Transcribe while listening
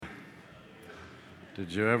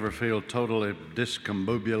Did you ever feel totally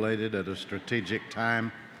discombobulated at a strategic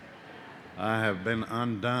time? I have been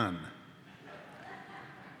undone.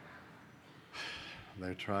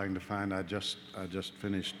 They're trying to find, I just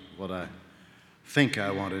finished what I think I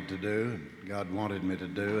wanted to do, and God wanted me to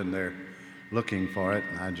do, and they're looking for it,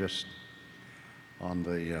 and I just, on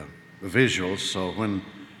the visuals, so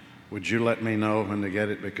would you let me know when to get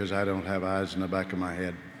it, because I don't have eyes in the back of my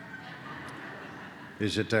head.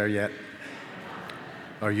 Is it there yet?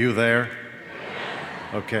 Are you there?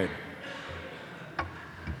 Okay.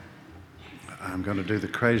 I'm going to do the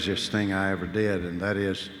craziest thing I ever did, and that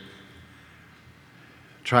is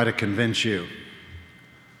try to convince you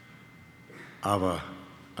of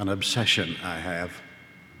an obsession I have,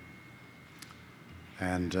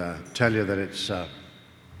 and tell you that it's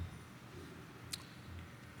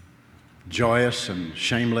joyous and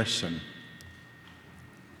shameless and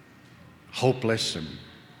hopeless and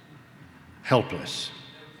helpless.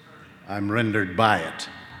 I'm rendered by it.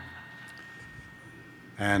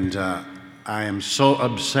 And I am so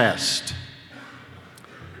obsessed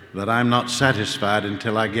that I'm not satisfied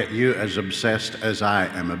until I get you as obsessed as I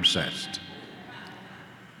am obsessed.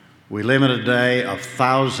 We live in a day of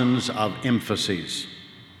thousands of emphases.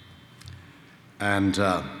 And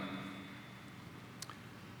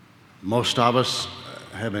most of us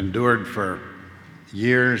have endured for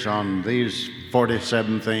years on these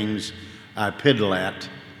 47 things I piddle at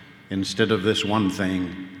instead of this one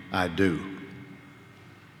thing I do.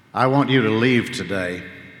 I want you to leave today,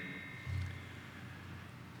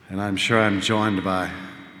 and I'm sure I'm joined by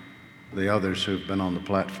the others who've been on the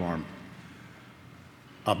platform,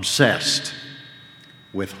 obsessed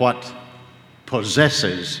with what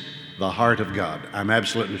possesses the heart of God. I'm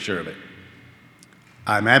absolutely sure of it.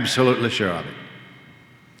 I'm absolutely sure of it.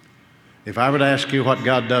 If I were to ask you what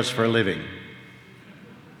God does for a living,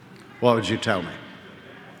 what would you tell me?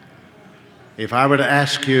 If I were to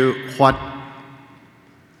ask you what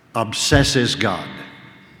obsesses God,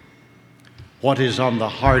 what is on the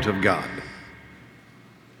heart of God,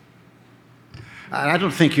 I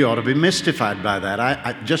don't think you ought to be mystified by that.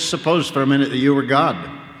 I just suppose for a minute that you were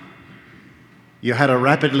God. You had a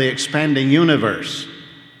rapidly expanding universe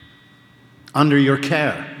under your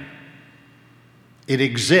care. It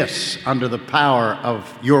exists under the power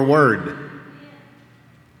of your word.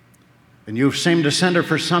 And you've seemed to center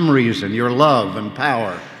for some reason your love and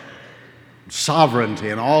power, sovereignty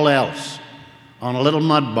and all else on a little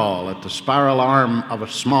mud ball at the spiral arm of a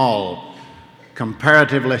small,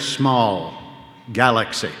 comparatively small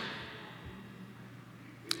galaxy.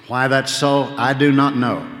 Why that's so, I do not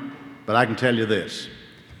know. But I can tell you this: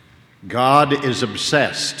 God is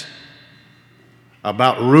obsessed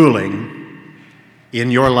about ruling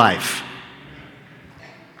in your life.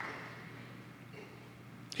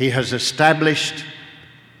 He has established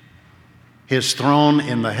His throne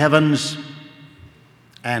in the heavens,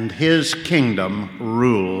 and His kingdom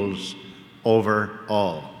rules over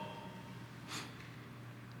all.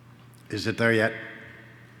 Is it there yet?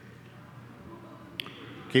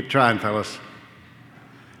 Keep trying, fellas.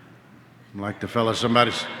 I'm like the fella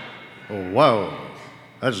somebody's, oh, whoa,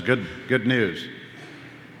 that's good news.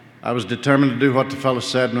 I was determined to do what the fellow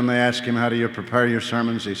said when they asked him, how do you prepare your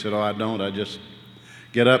sermons? He said, oh, I don't. I just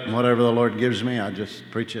get up and whatever the Lord gives me, I just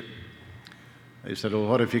preach it. They said, well,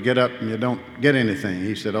 what if you get up and you don't get anything?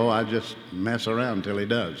 He said, oh, I just mess around till He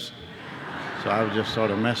does. So I was just sort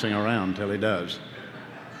of messing around till He does.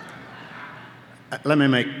 Let me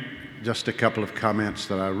make just a couple of comments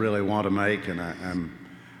that I really want to make, and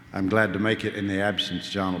I'm glad to make it in the absence.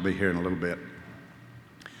 John will be here in a little bit.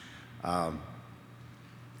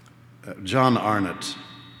 John Arnott,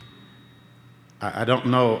 I don't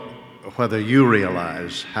know whether you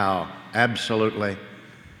realize how absolutely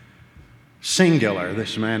singular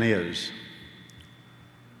this man is.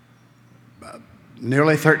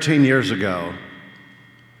 Nearly 13 years ago,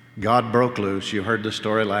 God broke loose. You heard the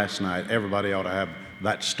story last night. Everybody ought to have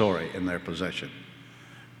that story in their possession.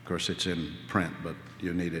 Of course, it's in print, but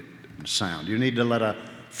you need it in sound. You need to let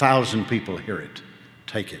 1,000 people hear it.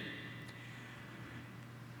 Take it.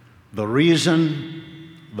 The reason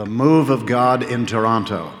the move of God in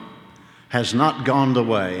Toronto has not gone the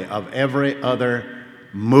way of every other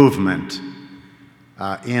movement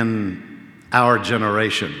in our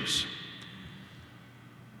generations,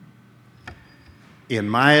 in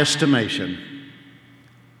my estimation,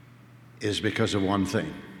 is because of one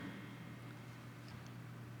thing.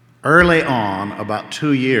 Early on, about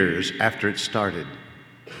 2 years after it started,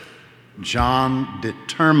 John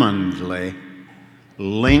determinedly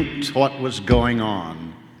linked what was going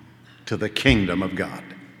on to the kingdom of God.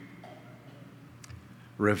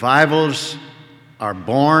 Revivals are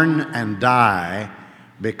born and die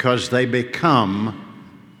because they become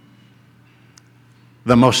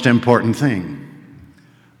the most important thing.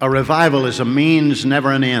 A revival is a means,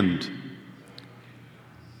 never an end.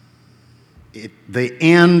 The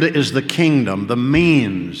end is the kingdom. The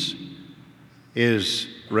means is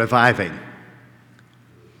reviving.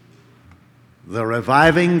 The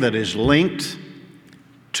reviving that is linked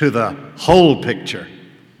to the whole picture,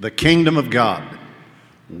 the kingdom of God,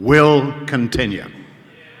 will continue.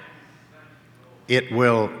 It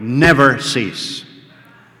will never cease.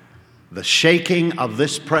 The shaking of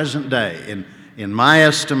this present day, in my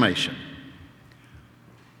estimation,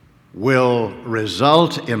 will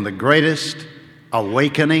result in the greatest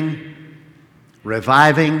awakening,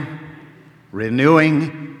 reviving,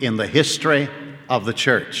 renewing in the history of the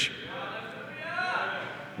church.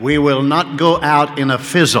 We will not go out in a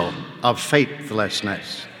fizzle of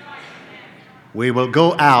faithlessness. We will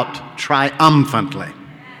go out triumphantly.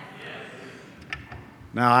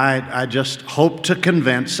 Now, I just hope to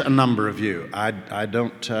convince a number of you. I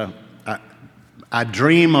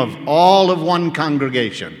dream of all of one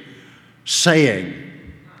congregation saying,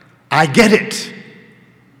 I get it.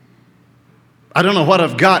 I don't know what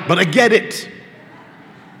I've got, but I get it.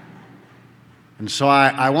 And so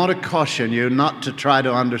I want to caution you not to try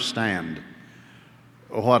to understand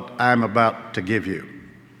what I'm about to give you.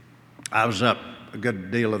 I was up a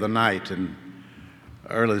good deal of the night and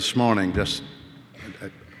early this morning.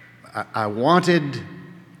 I wanted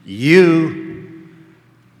you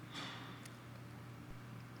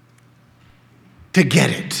to get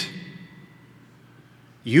it.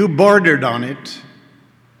 You bordered on it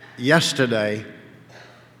yesterday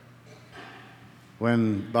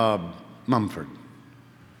when Bob Mumford,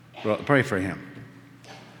 pray for him.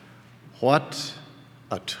 What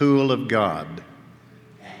a tool of God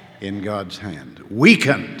in God's hand.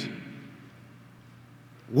 Weakened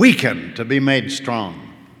to be made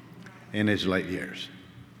strong in his late years.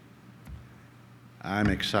 I'm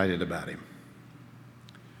excited about him.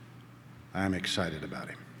 I'm excited about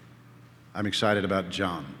him. I'm excited about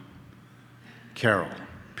John, Carol,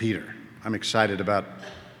 Peter. I'm excited about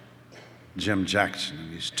Jim Jackson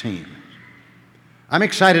and his team. I'm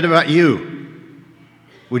excited about you.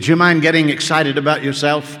 Would you mind getting excited about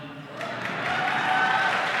yourself?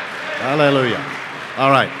 Hallelujah. All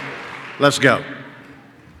right, let's go.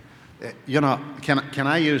 You know, can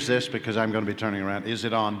I use this because I'm going to be turning around? Is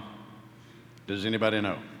it on? Does anybody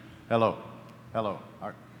know? Hello.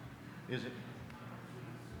 Is it?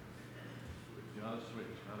 You ought to switch.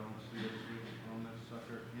 I don't see a switch on that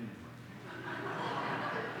sucker anywhere.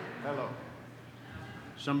 Hello.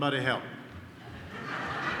 Somebody help.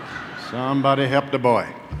 Somebody help the boy.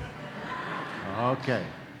 Okay.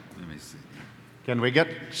 Let me see. Can we get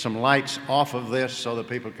some lights off of this so that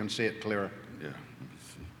people can see it clearer? Yeah. Let me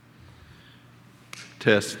see.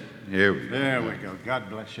 Test. Here we go. There we go. God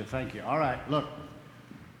bless you. Thank you. All right. Look.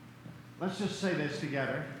 Let's just say this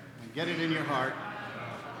together and get it in your heart.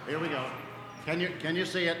 Here we go. Can you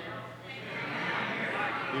see it?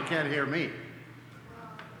 You can't hear me.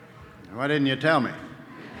 Why didn't you tell me?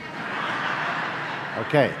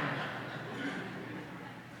 Okay.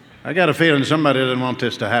 I got a feeling somebody didn't want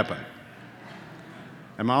this to happen.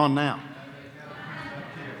 Am I on now?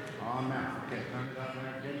 On now. Okay, turn it up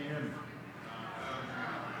there. Can you hear me?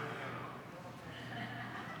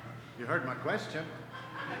 You heard my question.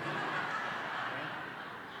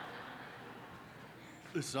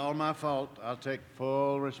 This is all my fault. I'll take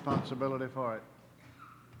full responsibility for it.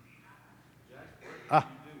 I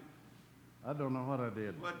don't know what I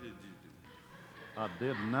did. What did you do? I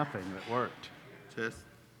did nothing that worked. Test.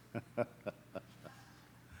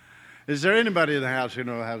 Is there anybody in the house who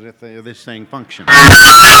knows how this thing functions?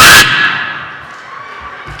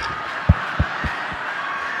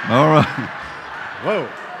 All right. Whoa.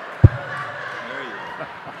 There you go.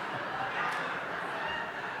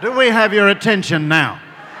 Do we have your attention now?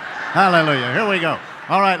 Hallelujah. Here we go.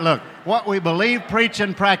 All right, look. What we believe, preach,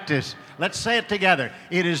 and practice. Let's say it together.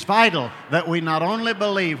 It is vital that we not only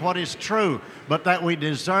believe what is true, but that we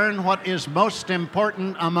discern what is most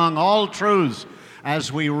important among all truths.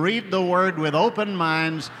 As we read the Word with open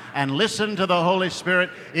minds and listen to the Holy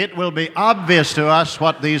Spirit, it will be obvious to us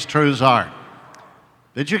what these truths are.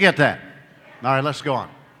 Did you get that? All right, let's go on.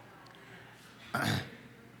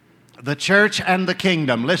 The church and the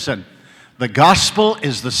kingdom. Listen, the gospel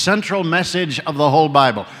is the central message of the whole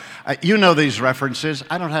Bible. You know these references.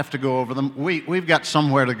 I don't have to go over them. We've got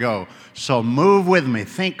somewhere to go. So move with me.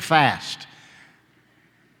 Think fast.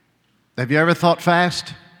 Have you ever thought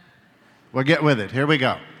fast? Well, get with it. Here we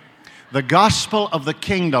go. The gospel of the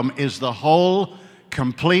kingdom is the whole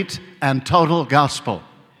complete and total gospel.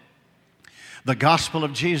 The gospel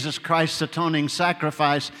of Jesus Christ's atoning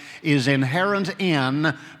sacrifice is inherent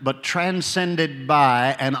in, but transcended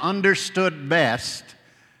by, and understood best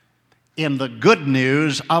in the good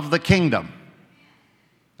news of the kingdom.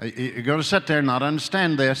 You're going to sit there and not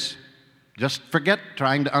understand this. Just forget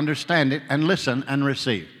trying to understand it and listen and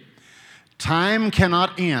receive. Time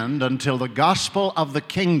cannot end until the gospel of the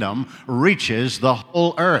kingdom reaches the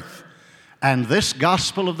whole earth. And this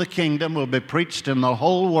gospel of the kingdom will be preached in the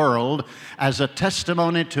whole world as a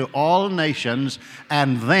testimony to all nations,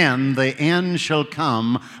 and then the end shall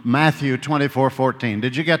come. Matthew 24:14.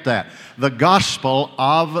 Did you get that? The gospel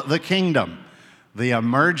of the kingdom. The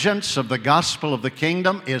emergence of the gospel of the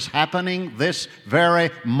kingdom is happening this very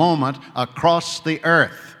moment across the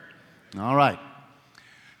earth. All right.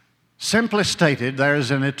 Simply stated, there is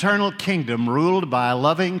an eternal kingdom ruled by a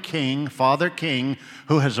loving king, Father King,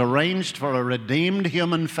 who has arranged for a redeemed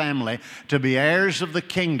human family to be heirs of the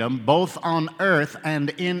kingdom both on earth and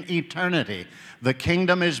in eternity. The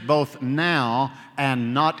kingdom is both now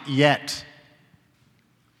and not yet.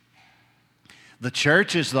 The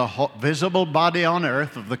church is the visible body on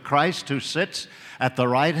earth of the Christ who sits at the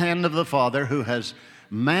right hand of the Father, who has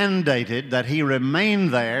mandated that he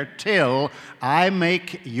remain there till I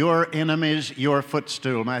make your enemies your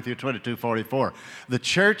footstool, Matthew 22:44. The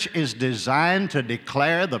church is designed to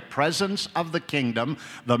declare the presence of the kingdom,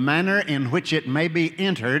 the manner in which it may be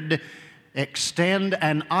entered, extend,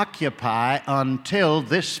 and occupy until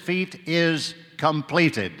this feat is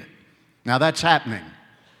completed. Now that's happening.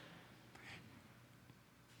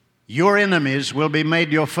 Your enemies will be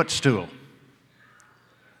made your footstool.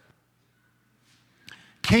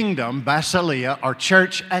 Kingdom, basileia, or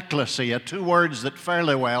church, ecclesia, two words that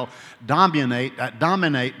fairly well dominate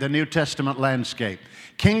the New Testament landscape.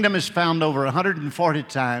 Kingdom is found over 140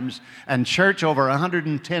 times and church over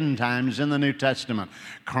 110 times in the New Testament.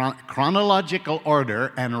 Chronological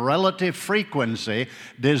order and relative frequency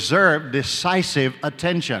deserve decisive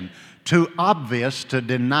attention, too obvious to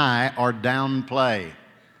deny or downplay.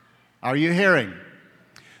 Are you hearing?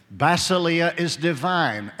 Basileia is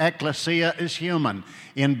divine. Ecclesia is human.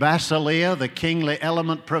 In basileia, the kingly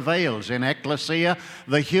element prevails. In ecclesia,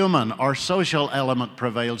 the human or social element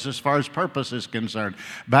prevails as far as purpose is concerned.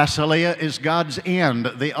 Basileia is God's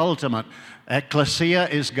end, the ultimate. Ecclesia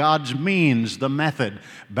is God's means, the method.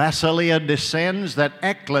 Basileia descends that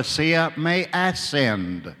ecclesia may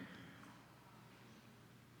ascend.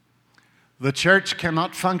 The church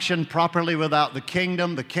cannot function properly without the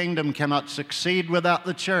kingdom. The kingdom cannot succeed without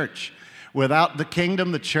the church. Without the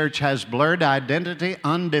kingdom, the church has blurred identity,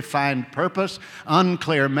 undefined purpose,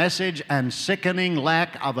 unclear message, and sickening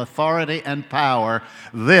lack of authority and power.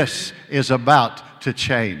 This is about to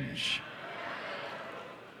change.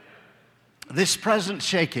 This present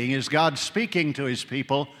shaking, as God speaking to His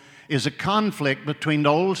people, is a conflict between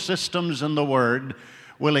old systems and the Word,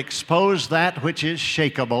 will expose that which is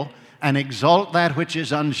shakeable and exalt that which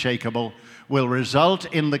is unshakable, will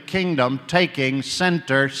result in the kingdom taking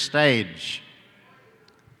center stage.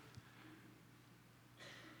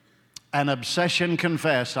 An obsession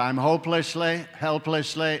confess, I'm hopelessly,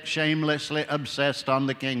 helplessly, shamelessly obsessed on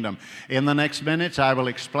the kingdom. In the next minutes, I will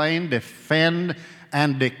explain, defend,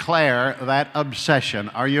 and declare that obsession.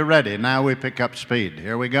 Are you ready? Now we pick up speed.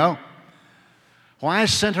 Here we go. Why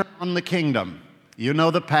center on the kingdom? You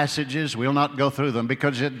know the passages. We'll not go through them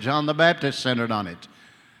because John the Baptist centered on it.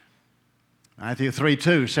 Matthew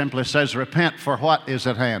 3:2 simply says, repent, for what is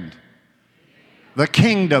at hand? The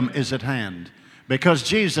kingdom is at hand. Because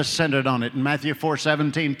Jesus centered on it. And Matthew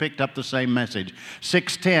 4:17 picked up the same message.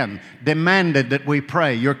 6:10 demanded that we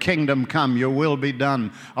pray, your kingdom come, your will be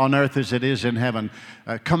done on earth as it is in heaven.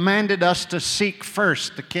 Commanded us to seek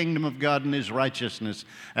first the kingdom of God and His righteousness,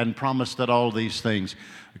 and promised that all these things.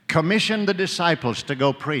 Commissioned the disciples to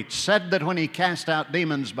go preach. Said that when He cast out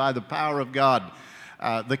demons by the power of God,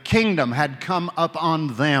 the kingdom had come up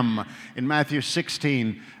on them. In Matthew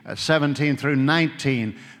 16:17 through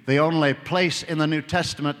 19, the only place in the New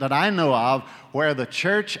Testament that I know of where the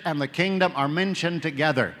church and the kingdom are mentioned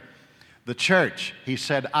together. The church, He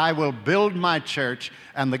said, I will build my church,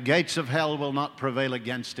 and the gates of hell will not prevail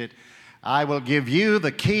against it. I will give you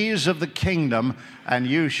the keys of the kingdom, and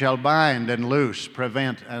you shall bind and loose,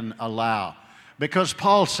 prevent and allow. Because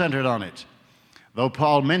Paul centered on it. Though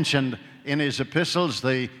Paul mentioned in his epistles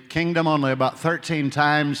the kingdom only about 13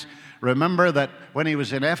 times, remember that when he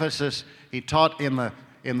was in Ephesus, he taught in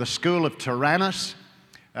the school of Tyrannus,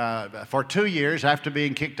 for 2 years after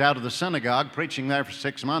being kicked out of the synagogue, preaching there for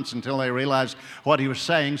 6 months until they realized what he was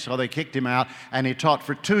saying, so they kicked him out, and he taught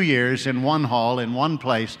for 2 years in one hall, in one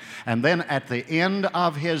place. And then at the end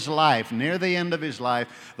of his life, near the end of his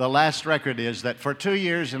life, the last record is that for 2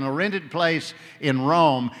 years in a rented place in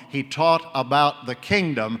Rome, he taught about the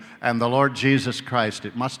kingdom and the Lord Jesus Christ.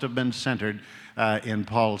 It must have been centered in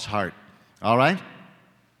Paul's heart. All right?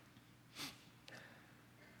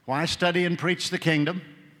 Why study and preach the kingdom?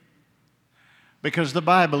 Because the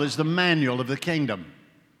Bible is the manual of the kingdom.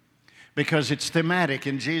 Because it's thematic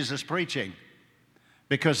in Jesus' preaching.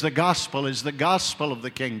 Because the gospel is the gospel of the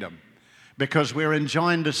kingdom. Because we're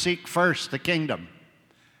enjoined to seek first the kingdom.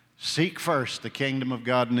 Seek first the kingdom of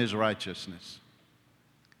God and His righteousness.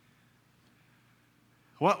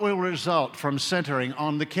 What will result from centering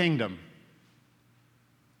on the kingdom?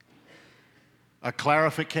 A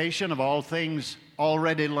clarification of all things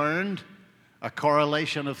already learned, a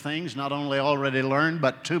correlation of things not only already learned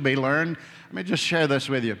but to be learned. Let me just share this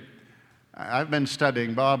with you. I've been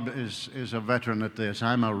studying. Bob is a veteran at this.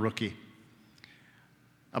 I'm a rookie.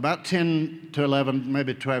 About 10 to 11,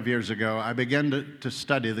 maybe 12 years ago, I began to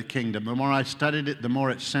study the kingdom. The more I studied it, the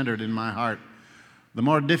more it centered in my heart. The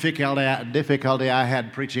more difficulty I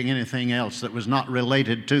had preaching anything else that was not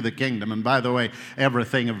related to the kingdom. And by the way,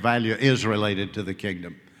 everything of value is related to the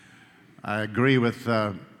kingdom. I agree with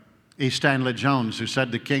E. Stanley Jones, who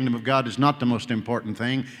said the kingdom of God is not the most important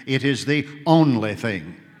thing. It is the only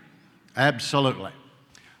thing. Absolutely.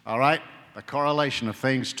 All right? A correlation of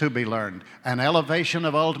things to be learned. An elevation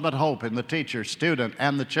of ultimate hope in the teacher, student,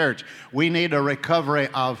 and the church. We need a recovery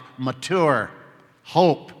of mature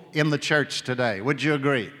hope in the church today. Would you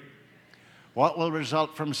agree? What will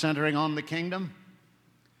result from centering on the kingdom?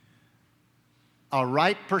 A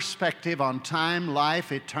right perspective on time,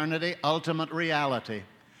 life, eternity, ultimate reality.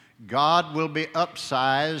 God will be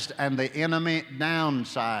upsized and the enemy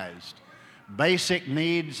downsized. Basic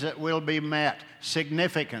needs that will be met.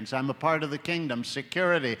 Significance, I'm a part of the kingdom.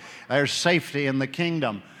 Security, there's safety in the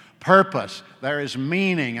kingdom. Purpose, there is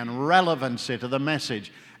meaning and relevancy to the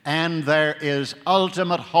message. And there is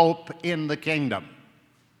ultimate hope in the kingdom.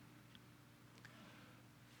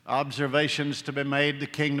 Observations to be made: the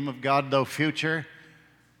kingdom of God, though future,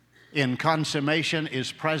 in consummation,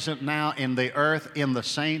 is present now in the earth, in the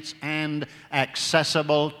saints, and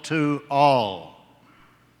accessible to all.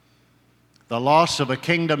 The loss of a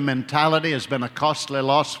kingdom mentality has been a costly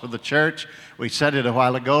loss for the church. We said it a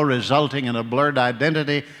while ago, resulting in a blurred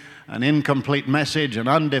identity, an incomplete message, an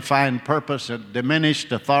undefined purpose, a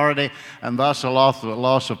diminished authority, and thus a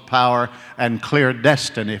loss of power and clear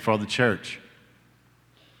destiny for the church.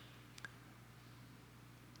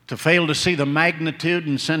 To fail to see the magnitude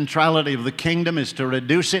and centrality of the kingdom is to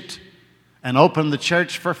reduce it and open the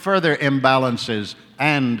church for further imbalances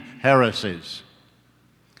and heresies.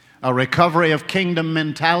 A recovery of kingdom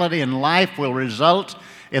mentality in life will result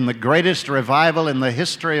in the greatest revival in the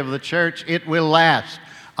history of the church. It will last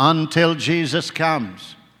until Jesus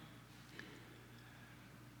comes.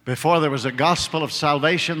 Before there was a gospel of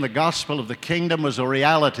salvation, the gospel of the kingdom was a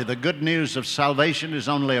reality. The good news of salvation is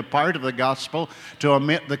only a part of the gospel. To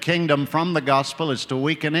omit the kingdom from the gospel is to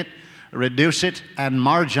weaken it, reduce it, and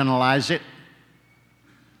marginalize it.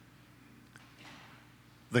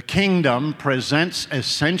 The kingdom presents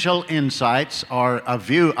essential insights, or a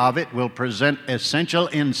view of it will present essential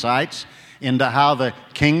insights into how the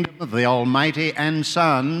kingdom of the Almighty and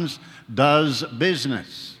Sons does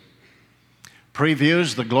business.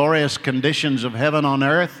 Previews the glorious conditions of heaven on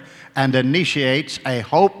earth and initiates a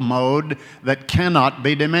hope mode that cannot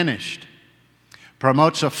be diminished.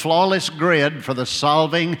 Promotes a flawless grid for the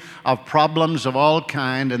solving of problems of all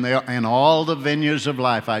kind in all the venues of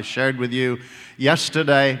life. I shared with you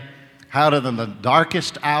yesterday how in the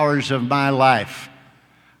darkest hours of my life,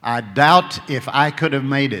 I doubt if I could have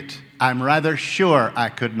made it. I'm rather sure I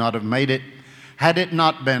could not have made it had it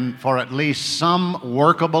not been for at least some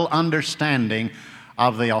workable understanding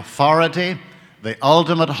of the authority, the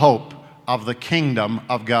ultimate hope of the kingdom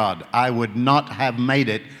of God. I would not have made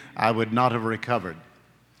it. I would not have recovered.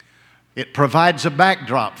 It provides a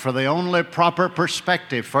backdrop for the only proper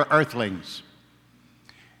perspective for earthlings.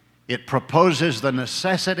 It proposes the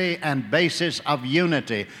necessity and basis of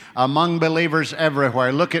unity among believers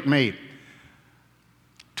everywhere. Look at me.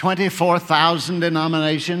 24,000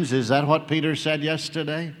 denominations, is that what Peter said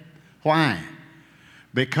yesterday? Why?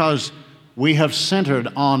 Because we have centered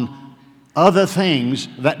on other things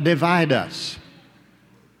that divide us.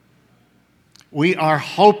 We are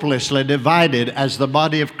hopelessly divided as the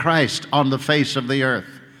body of Christ on the face of the earth.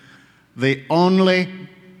 The only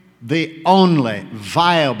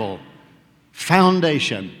viable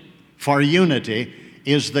foundation for unity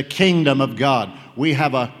is the kingdom of God. We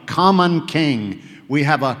have a common king. We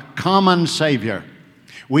have a common Savior.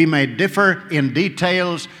 We may differ in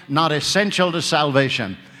details not essential to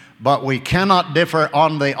salvation, but we cannot differ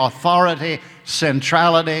on the authority,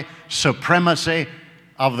 centrality, supremacy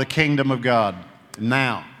of the kingdom of God.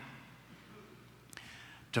 Now,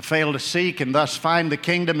 to fail to seek and thus find the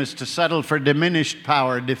kingdom is to settle for diminished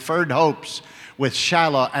power, deferred hopes, with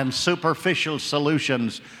shallow and superficial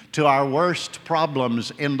solutions to our worst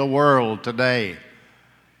problems in the world today.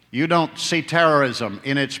 You don't see terrorism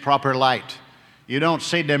in its proper light. You don't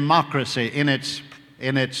see democracy in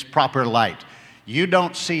its proper light. You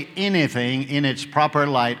don't see anything in its proper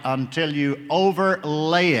light until you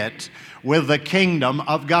overlay it with the kingdom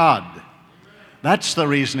of God. That's the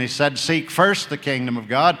reason he said, seek first the kingdom of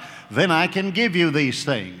God, then I can give you these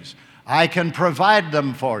things. I can provide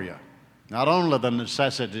them for you. Not only the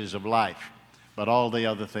necessities of life, but all the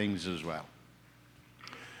other things as well.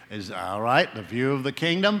 Is all right, the view of the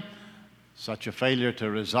kingdom, such a failure to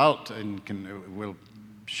result in, will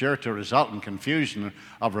sure to result in confusion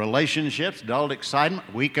of relationships, dulled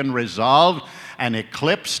excitement, weakened resolve, an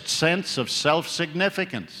eclipsed sense of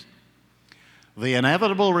self-significance. The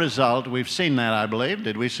inevitable result, we've seen that, I believe.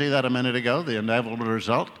 Did we see that a minute ago? The inevitable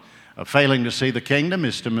result of failing to see the kingdom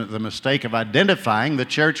is the mistake of identifying the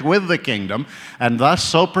church with the kingdom, and thus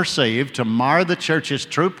so perceived to mar the church's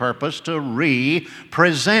true purpose to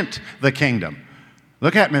represent the kingdom.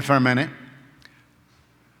 Look at me for a minute.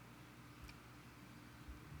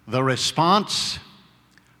 The response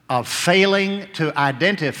of failing to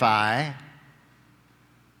identify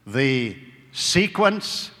the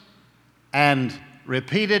sequence and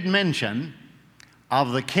repeated mention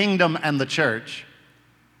of the kingdom and the church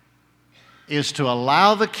is to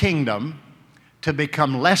allow the kingdom to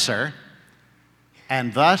become lesser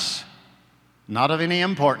and thus not of any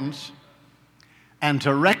importance, and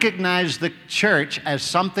to recognize the church as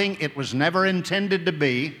something it was never intended to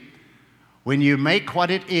be. When you make what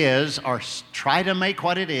it is, or try to make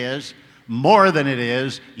what it is, more than it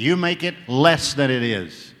is, you make it less than it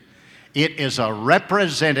is. It is a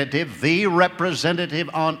representative, the representative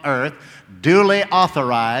on earth, duly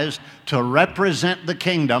authorized to represent the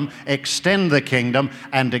kingdom, extend the kingdom,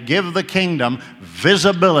 and to give the kingdom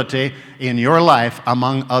visibility in your life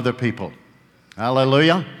among other people.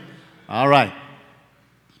 Hallelujah. All right.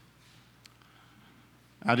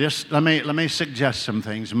 Now just let me suggest some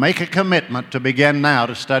things. Make a commitment to begin now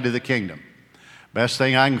to study the kingdom. Best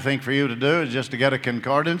thing I can think for you to do is just to get a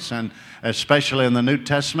concordance, and especially in the New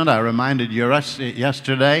Testament, I reminded you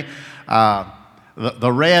yesterday,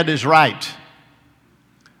 the red is right.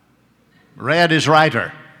 Red is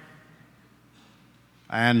righter.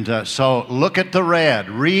 And so look at the red.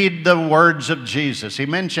 Read the words of Jesus. He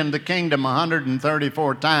mentioned the kingdom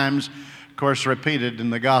 134 times, of course repeated in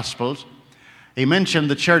the Gospels. He mentioned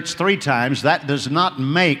the church 3 times. That does not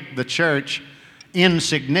make the church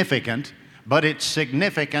insignificant, but its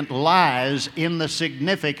significance lies in the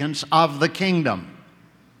significance of the kingdom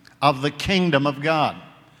of God.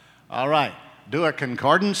 All right. Do a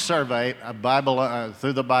concordance survey of Bible,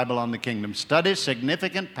 through the Bible on the kingdom. Study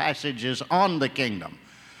significant passages on the kingdom.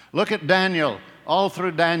 Look at Daniel, all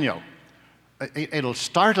through Daniel. It'll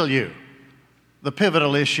startle you. The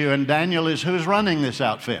pivotal issue in Daniel is who's running this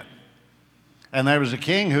outfit. And there was a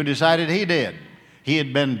king who decided he did. He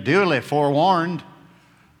had been duly forewarned,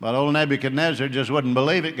 but old Nebuchadnezzar just wouldn't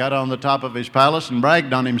believe it, got on the top of his palace and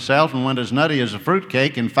bragged on himself and went as nutty as a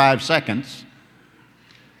fruitcake in 5 seconds.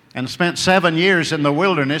 And spent 7 years in the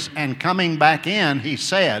wilderness, and coming back in, he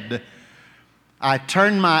said, I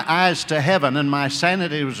turned my eyes to heaven and my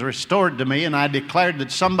sanity was restored to me, and I declared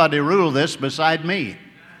that somebody ruled this beside me.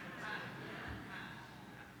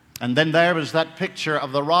 And then there was that picture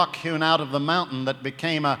of the rock hewn out of the mountain that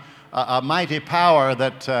became a mighty power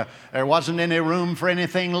that there wasn't any room for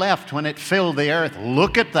anything left when it filled the earth.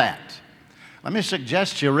 Look at that. Let me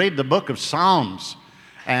suggest you read the book of Psalms.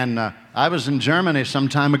 And I was in Germany some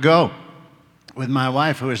time ago with my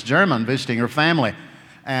wife, who is German, visiting her family.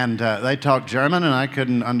 And they talked German, and I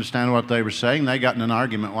couldn't understand what they were saying. They got in an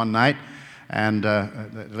argument one night, and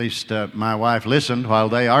at least my wife listened while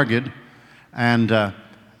they argued. And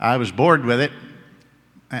I was bored with it.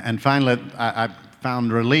 And finally, I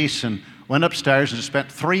found release and went upstairs and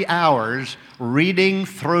spent 3 hours reading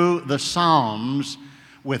through the Psalms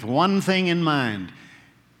with one thing in mind.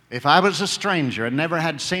 If I was a stranger and never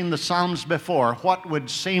had seen the Psalms before, what would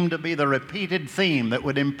seem to be the repeated theme that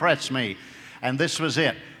would impress me? And this was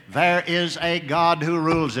it. There is a God who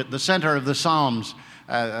rules it. The center of the Psalms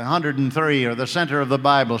 103, or the center of the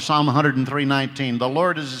Bible, Psalm 103:19. The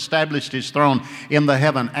Lord has established His throne in the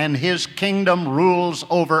heaven, and His kingdom rules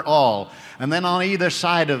over all. And then on either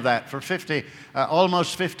side of that, for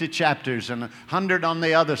almost 50 chapters, and 100 on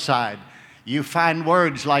the other side, you find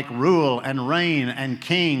words like rule and reign and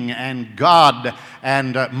king and God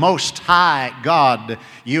and most high God.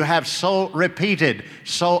 You have so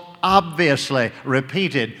obviously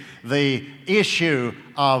repeated the issue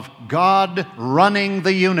of God running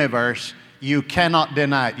the universe. You cannot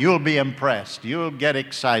deny it. You'll be impressed. You'll get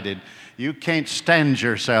excited. You can't stand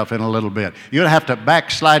yourself in a little bit. You'll have to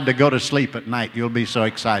backslide to go to sleep at night. You'll be so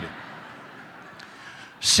excited.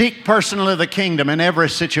 Seek personally the kingdom in every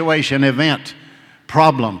situation, event,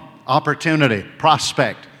 problem, opportunity,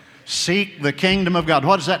 prospect. Seek the kingdom of God.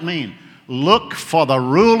 What does that mean? Look for the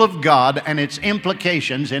rule of God and its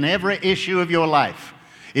implications in every issue of your life.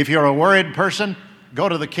 If you're a worried person, go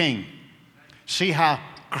to the King. See how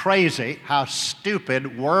crazy, how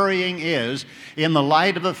stupid worrying is in the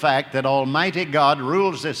light of the fact that Almighty God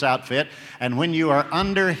rules this outfit, and when you are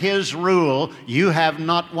under His rule, you have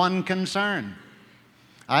not one concern.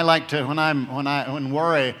 I like to, when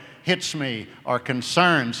worry hits me or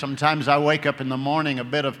concern, sometimes I wake up in the morning a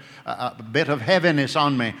bit of heaviness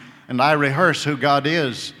on me, and I rehearse who God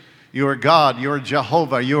is. You are God. You are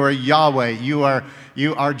Jehovah. You are Yahweh. You are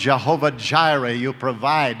Jehovah Jireh. You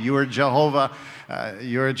provide. You are Jehovah.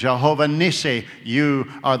 You're Jehovah Nissi. You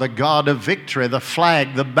are the God of victory, the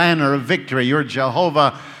flag, the banner of victory. You're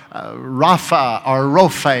Jehovah Rapha or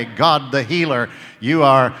Rophe, God the healer. You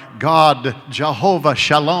are God Jehovah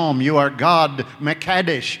Shalom. You are God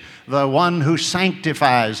Mekadesh, the one who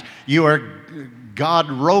sanctifies. You are God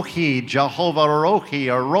Rohi, Jehovah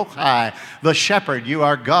Rohi or Rohai, the shepherd. You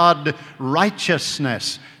are God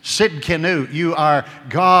Righteousness, Sidkenu. You are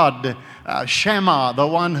God Shema, the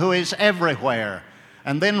one who is everywhere.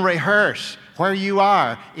 And then rehearse where you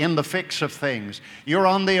are in the fix of things. You're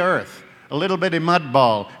on the earth, a little bitty mud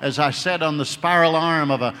ball, as I said, on the spiral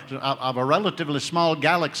arm of a relatively small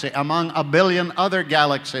galaxy among a billion other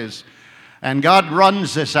galaxies. And God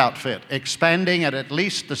runs this outfit, expanding at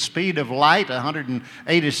least the speed of light,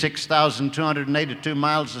 186,282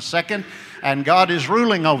 miles a second, and God is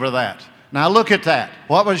ruling over that. Now look at that.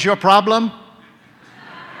 What was your problem?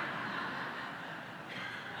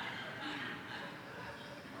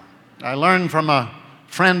 I learned from a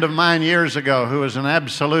friend of mine years ago who was an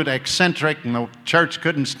absolute eccentric, and the church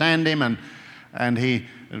couldn't stand him, and he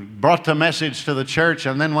brought the message to the church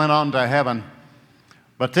and then went on to heaven.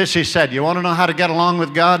 But this he said, you want to know how to get along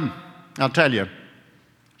with God? I'll tell you,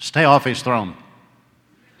 stay off His throne.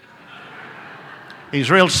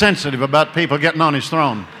 He's real sensitive about people getting on His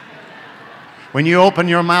throne. When you open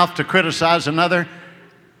your mouth to criticize another,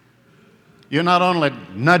 you're not only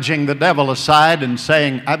nudging the devil aside and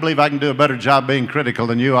saying, I believe I can do a better job being critical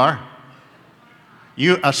than you are.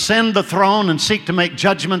 You ascend the throne and seek to make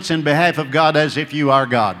judgments in behalf of God as if you are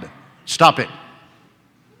God. Stop it.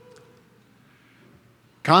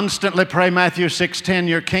 Constantly pray Matthew 6:10,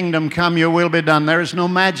 your kingdom come, your will be done. There is no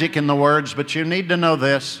magic in the words, but you need to know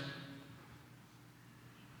this.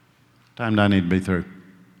 Time do I need to be through?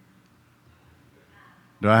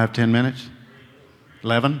 Do I have 10 minutes?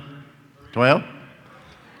 11? 12?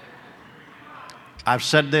 I've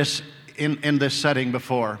said this in this setting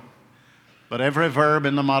before, but every verb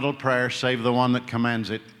in the model prayer, save the one that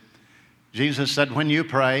commands it. Jesus said, when you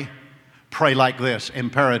pray, pray like this,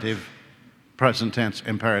 imperative. Present tense,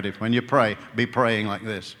 imperative. When you pray, be praying like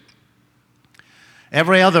this.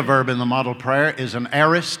 Every other verb in the model prayer is an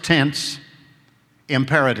aorist tense,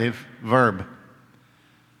 imperative verb.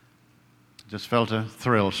 Just felt a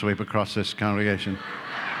thrill sweep across this congregation.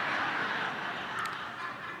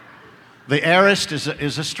 The aorist is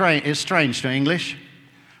strange to English.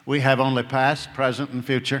 We have only past, present, and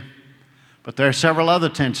future. But there are several other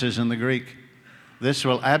tenses in the Greek. This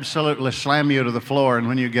will absolutely slam you to the floor, and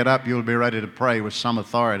when you get up, you'll be ready to pray with some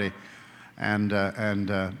authority and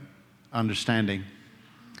understanding.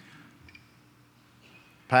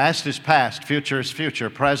 Past is past, future is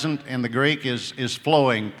future. Present in the Greek is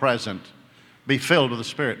flowing present. Be filled with the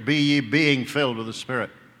Spirit. Be ye being filled with the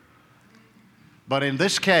Spirit. But in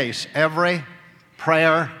this case, every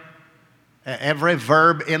prayer, every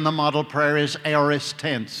verb in the model prayer is aorist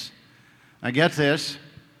tense. Now get this.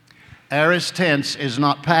 Aorist tense is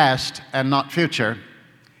not past and not future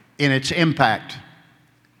in its impact.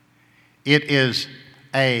 It is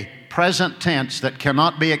a present tense that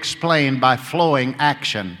cannot be explained by flowing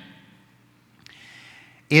action.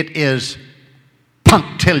 It is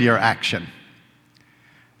punctiliar action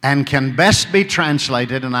and can best be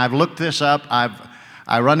translated, and I've looked this up, I've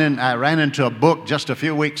I ran into a book just a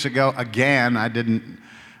few weeks ago. Again, I didn't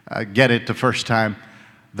get it the first time.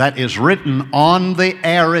 That is written on the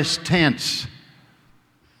aorist tense.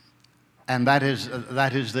 And that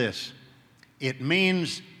is this. It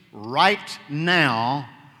means right now,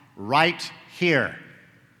 right here.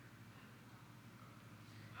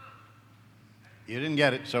 You didn't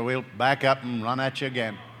get it, so we'll back up and run at you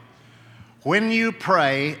again. When you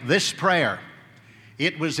pray this prayer,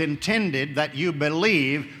 it was intended that you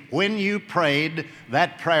believe when you prayed,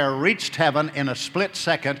 that prayer reached heaven in a split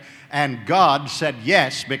second, and God said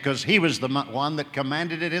yes because He was the one that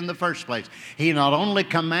commanded it in the first place. He not only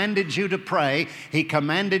commanded you to pray, He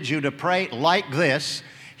commanded you to pray like this.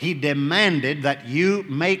 He demanded that you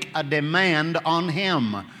make a demand on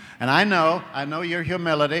Him. And I know your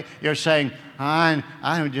humility. You're saying, I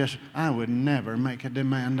would never make a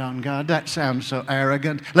demand on God. That sounds so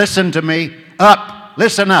arrogant. Listen to me.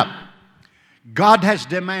 Listen up. God has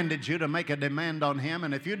demanded you to make a demand on Him,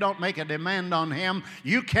 and if you don't make a demand on Him,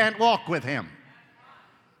 you can't walk with Him.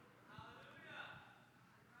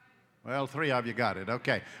 Well, 3 of you got it.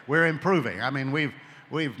 Okay. We're improving. I mean,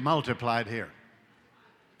 we've multiplied here.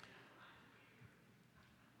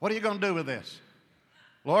 What are you going to do with this?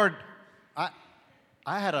 Lord,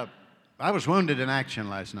 I was wounded in action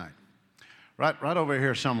last night. Right over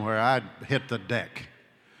here somewhere, I hit the deck.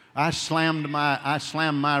 I slammed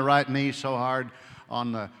my right knee so hard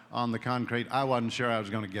on the concrete, I wasn't sure I was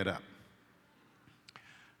going to get up.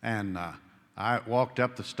 And I walked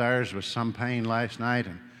up the stairs with some pain last night,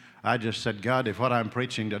 and I just said, God, if what I'm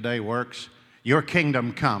preaching today works, your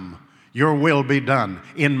kingdom come, your will be done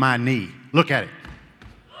in my knee. Look at it.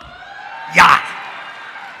 Yeah!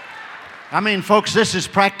 I mean, folks, this is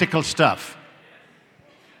practical stuff.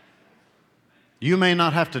 You may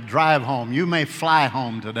not have to drive home. You may fly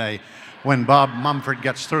home today when Bob Mumford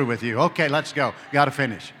gets through with you. Okay, let's go. Got to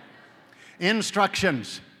finish.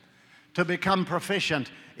 Instructions to become proficient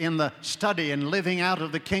in the study and living out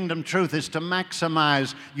of the kingdom truth is to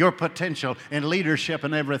maximize your potential in leadership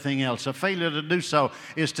and everything else. A failure to do so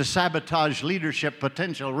is to sabotage leadership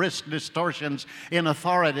potential, risk distortions in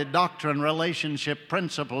authority, doctrine, relationship,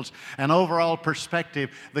 principles, and overall perspective.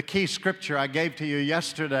 The key scripture I gave to you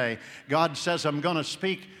yesterday, God says, I'm going to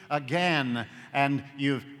speak again, and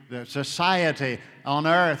the society on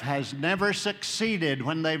earth has never succeeded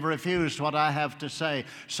when they've refused what I have to say.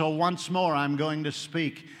 So once more I'm going to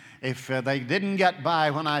speak. If they didn't get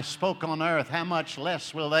by when I spoke on earth, how much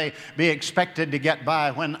less will they be expected to get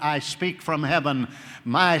by when I speak from heaven?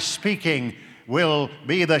 My speaking will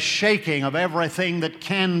be the shaking of everything that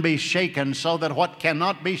can be shaken, so that what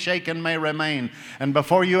cannot be shaken may remain. And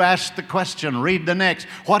before you ask the question, read the next.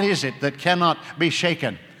 What is it that cannot be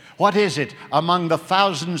shaken? What is it among the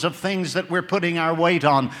thousands of things that we're putting our weight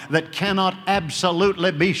on that cannot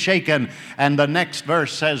absolutely be shaken? And the next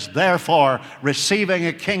verse says, therefore, receiving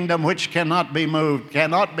a kingdom which cannot be moved,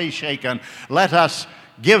 cannot be shaken, let us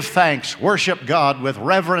give thanks, worship God with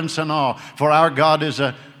reverence and awe, for our God is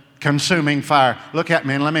a consuming fire. Look at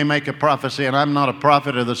me and let me make a prophecy. And I'm not a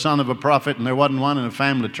prophet or the son of a prophet, and there wasn't one in a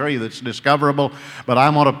family tree that's discoverable, but I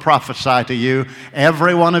want to prophesy to you.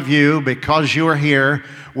 Every one of you, because you are here,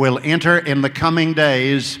 will enter in the coming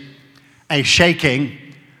days a shaking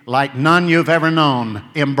like none you've ever known.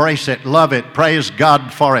 Embrace it, love it, praise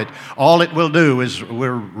God for it. All it will do is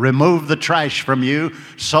will remove the trash from you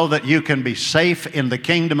so that you can be safe in the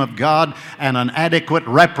kingdom of God and an adequate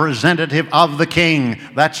representative of the King.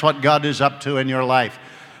 That's what God is up to in your life.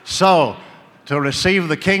 So, to receive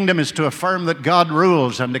the kingdom is to affirm that God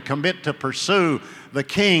rules and to commit to pursue the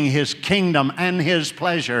King, His kingdom, and His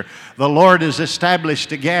pleasure. The Lord is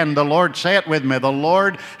established again. The Lord, say it with me, the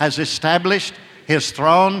Lord has established His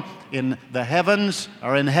throne in the heavens,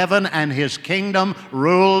 or in heaven, and His kingdom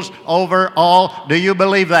rules over all. Do you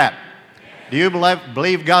believe that? Do you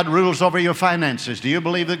believe God rules over your finances? Do you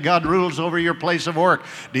believe that God rules over your place of work?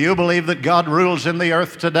 Do you believe that God rules in the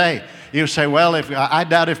earth today? You say, well, I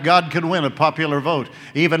doubt if God could win a popular vote,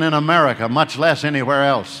 even in America, much less anywhere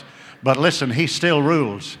else. But listen, He still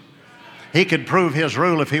rules. He could prove His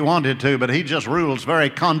rule if He wanted to, but He just rules very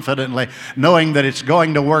confidently, knowing that it's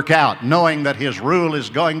going to work out, knowing that His rule is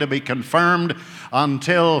going to be confirmed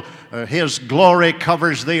until His glory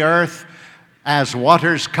covers the earth as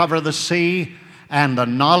waters cover the sea, and the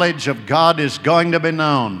knowledge of God is going to be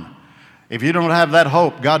known. If you don't have that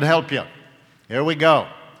hope, God help you. Here we go.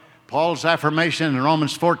 Paul's affirmation in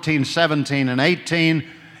Romans 14, 17, and 18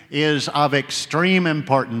 is of extreme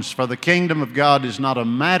importance, for the kingdom of God is not a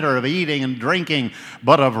matter of eating and drinking,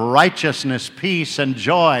 but of righteousness, peace, and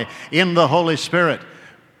joy in the Holy Spirit.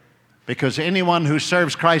 Because anyone who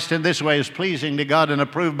serves Christ in this way is pleasing to God and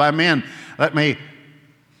approved by men. Let me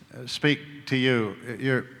speak to you.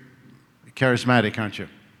 You're charismatic, aren't you?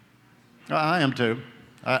 Well, I am too.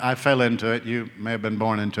 I fell into it. You may have been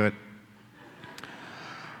born into it.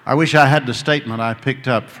 I wish I had the statement I picked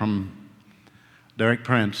up from Derek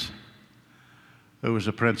Prince, who was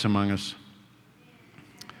a prince among us.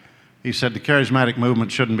 He said the charismatic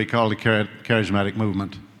movement shouldn't be called the charismatic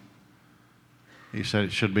movement. He said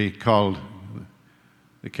it should be called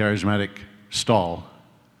the charismatic stall.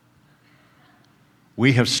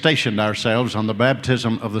 We have stationed ourselves on the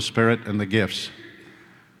baptism of the Spirit and the gifts.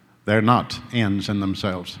 They're not ends in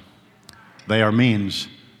themselves. They are means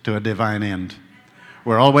to a divine end.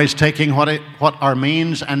 We're always taking what are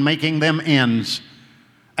means and making them ends,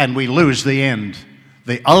 and we lose the end.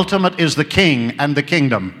 The ultimate is the king and the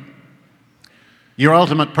kingdom. Your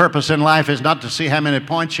ultimate purpose in life is not to see how many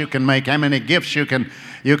points you can make, how many gifts you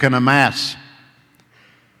can amass,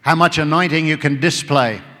 how much anointing you can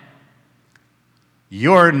display.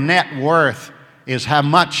 Your net worth is how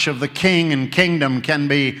much of the king and kingdom can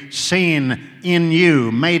be seen in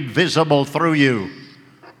you, made visible through you.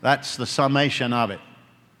 That's the summation of it.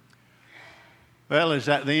 Well, is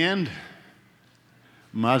that the end?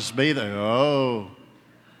 Must be the,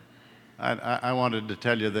 I wanted to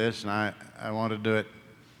tell you this, and I want to do it.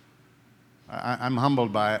 I'm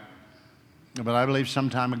humbled by it, but I believe some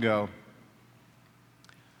time ago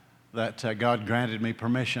that God granted me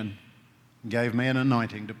permission, gave me an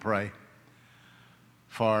anointing to pray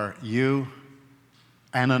for you,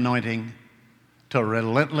 an anointing to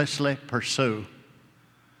relentlessly pursue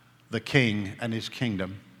the King and His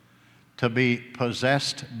kingdom, to be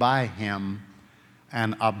possessed by Him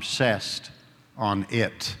and obsessed on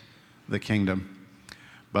it, the kingdom.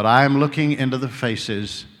 But I am looking into the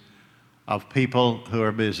faces of people who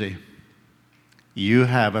are busy. You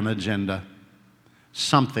have an agenda.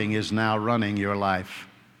 Something is now running your life.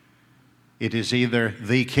 It is either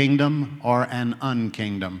the kingdom or an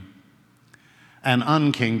unkingdom. An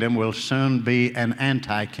unkingdom will soon be an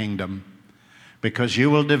anti-kingdom, because you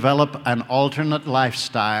will develop an alternate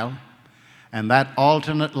lifestyle, and that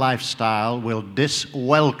alternate lifestyle will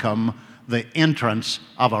diswelcome the entrance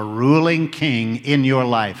of a ruling king in your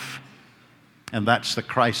life. And that's the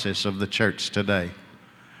crisis of the church today.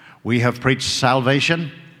 We have preached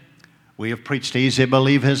salvation. We have preached easy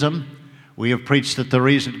believism. We have preached that the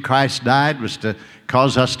reason Christ died was to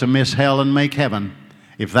cause us to miss hell and make heaven.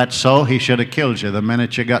 If that's so, He should have killed you the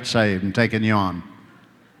minute you got saved and taken you on.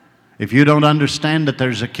 If you don't understand that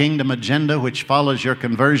there's a kingdom agenda which follows your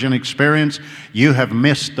conversion experience, you have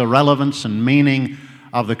missed the relevance and meaning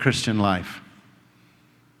of the Christian life.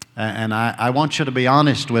 And I want you to be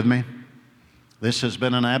honest with me. This has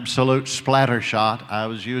been an absolute splatter shot. I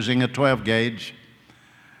was using a 12 gauge,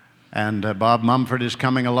 and Bob Mumford is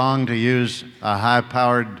coming along to use a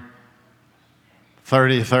high-powered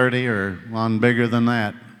 30-30 or one bigger than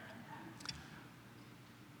that.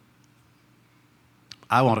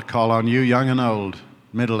 I want to call on you, young and old,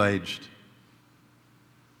 middle-aged,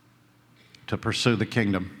 to pursue the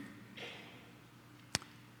kingdom.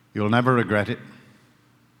 You'll never regret it.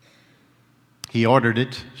 He ordered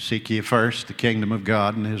it. Seek ye first the kingdom of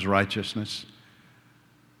God and His righteousness,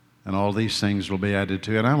 and all these things will be added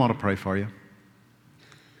to you. And I want to pray for you.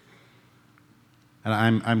 And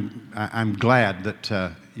I'm glad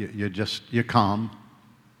that you're calm.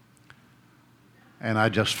 And I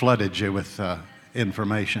just flooded you with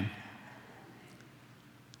information.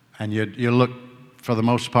 And you look, for the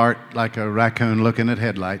most part, like a raccoon looking at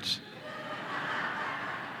headlights.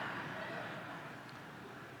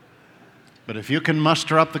 But if you can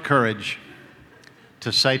muster up the courage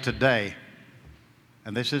to say today,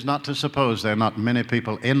 and this is not to suppose there are not many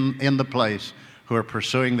people in the place who are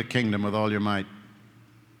pursuing the kingdom with all your might.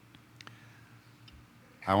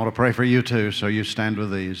 I want to pray for you too, so you stand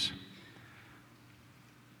with these.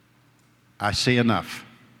 I see enough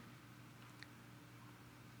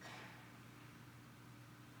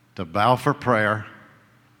to bow for prayer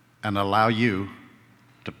and allow you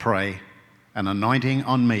to pray an anointing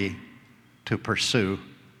on me to pursue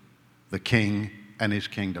the King and His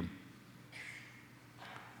kingdom.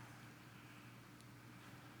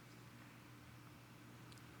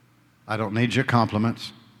 I don't need your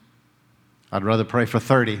compliments. I'd rather pray for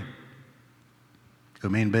 30 who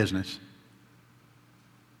mean business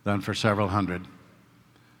than for several hundred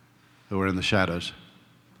who are in the shadows.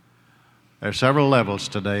 There are several levels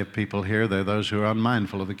today of people here. There are those who are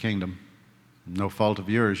unmindful of the kingdom. No fault of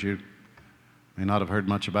yours. You may not have heard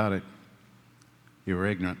much about it. You were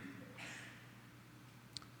ignorant.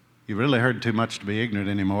 You really heard too much to be ignorant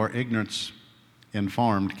anymore. Ignorance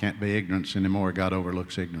informed can't be ignorance anymore. God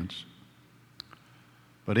overlooks ignorance.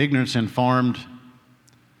 But ignorance informed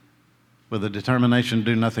with a determination to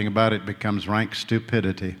do nothing about it becomes rank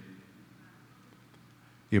stupidity.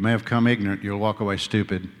 You may have come ignorant, you'll walk away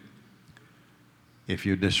stupid if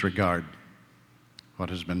you disregard what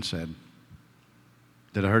has been said.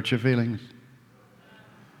 Did it hurt your feelings?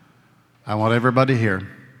 I want everybody here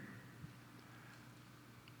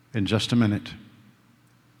in just a minute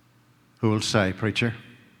who will say, "Preacher,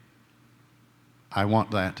 I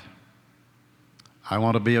want that. I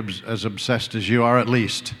want to be as obsessed as you are, at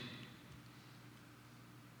least,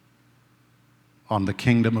 on the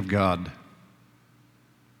kingdom of God,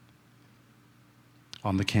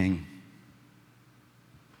 on the King."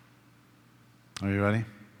 Are you ready?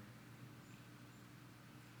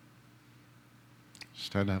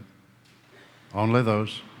 Stand up. Only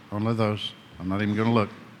those. Only those. I'm not even going to look.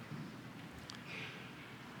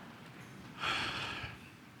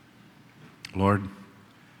 Lord,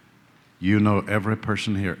 you know every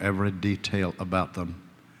person here, every detail about them.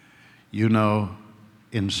 You know,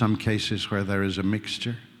 in some cases where there is a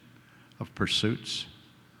mixture of pursuits,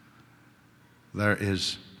 there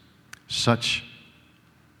is such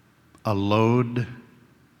a load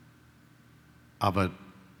of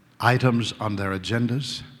items on their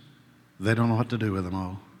agendas, they don't know what to do with them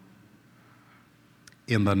all.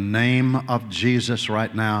 In the name of Jesus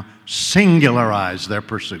right now, singularize their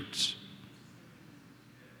pursuits.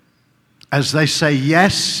 As they say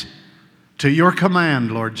yes to your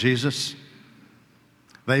command, Lord Jesus,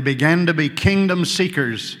 they began to be kingdom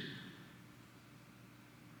seekers,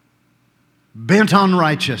 bent on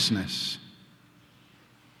righteousness.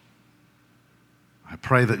 I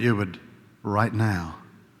pray that you would right now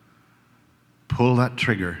pull that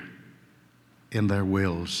trigger in their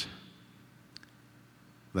wills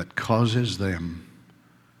that causes them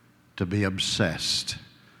to be obsessed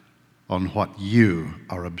on what you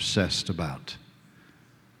are obsessed about.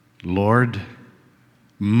 Lord,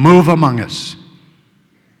 move among us.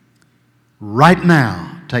 Right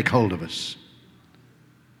now, take hold of us.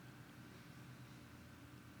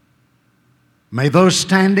 May those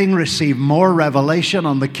standing receive more revelation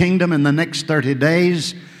on the kingdom in the next 30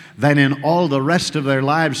 days than in all the rest of their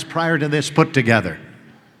lives prior to this put together.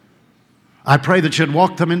 I pray that you'd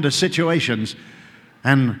walk them into situations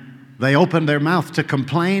and they open their mouth to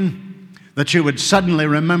complain, that you would suddenly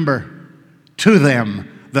remember to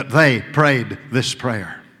them that they prayed this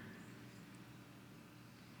prayer.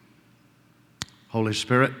 Holy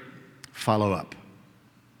Spirit, follow up.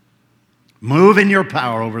 Move in your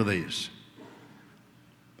power over these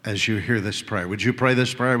as you hear this prayer. Would you pray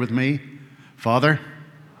this prayer with me? Father,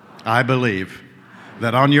 I believe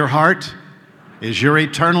that on your heart is your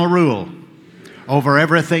eternal rule over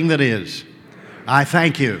everything that is. I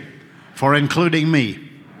thank you for including me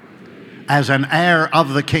as an heir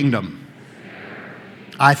of the kingdom.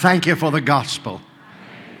 I thank you for the gospel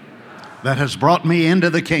that has brought me into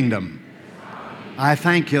the kingdom. I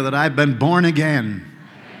thank you that I've been born again,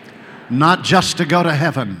 not just to go to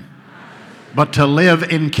heaven, but to live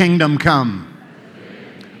in kingdom come.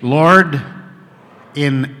 Lord,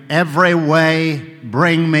 in every way,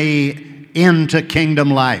 bring me into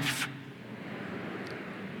kingdom life.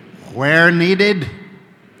 Where needed,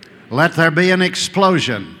 let there be an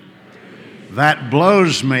explosion that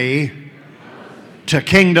blows me to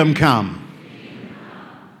kingdom come.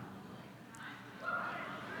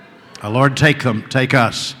 Lord, take them, take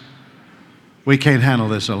us. We can't handle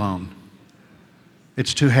this alone.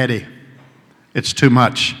 It's too heady. It's too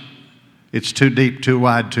much. It's too deep, too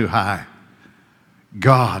wide, too high.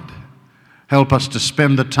 God, help us to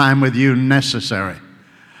spend the time with you necessary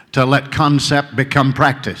to let concept become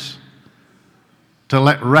practice, to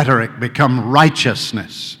let rhetoric become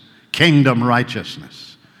righteousness, kingdom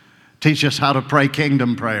righteousness. Teach us how to pray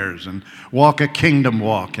kingdom prayers and walk a kingdom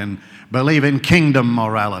walk and believe in kingdom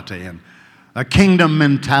morality and a kingdom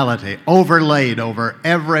mentality overlaid over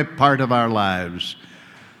every part of our lives.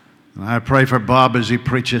 And I pray for Bob as he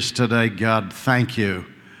preaches today. God, thank you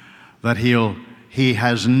that he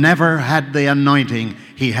has never had the anointing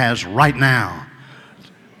he has right now.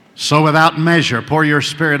 So without measure, pour your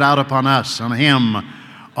Spirit out upon us, on him,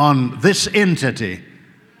 on this entity.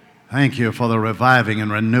 Thank you for the reviving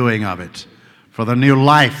and renewing of it, for the new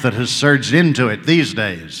life that has surged into it these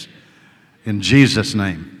days. In Jesus'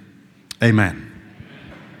 name, amen.